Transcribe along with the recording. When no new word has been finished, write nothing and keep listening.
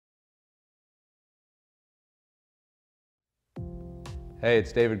Hey,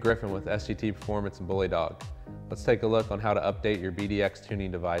 it's David Griffin with SCT Performance and Bully Dog. Let's take a look on how to update your BDX tuning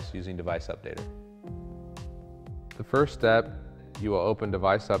device using Device Updater. The first step, you will open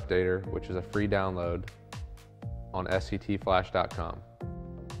Device Updater, which is a free download on sctflash.com.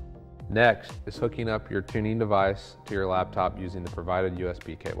 Next is hooking up your tuning device to your laptop using the provided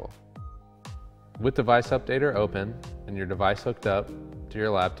USB cable. With Device Updater open and your device hooked up to your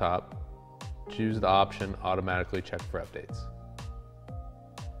laptop, choose the option Automatically Check for Updates.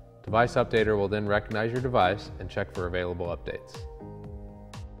 Device Updater will then recognize your device and check for available updates.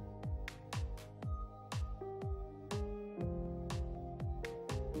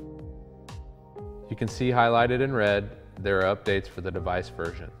 You can see highlighted in red, there are updates for the device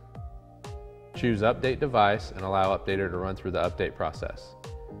version. Choose Update Device and allow Updater to run through the update process.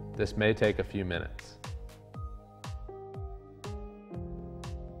 This may take a few minutes.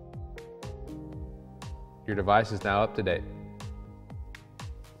 Your device is now up to date.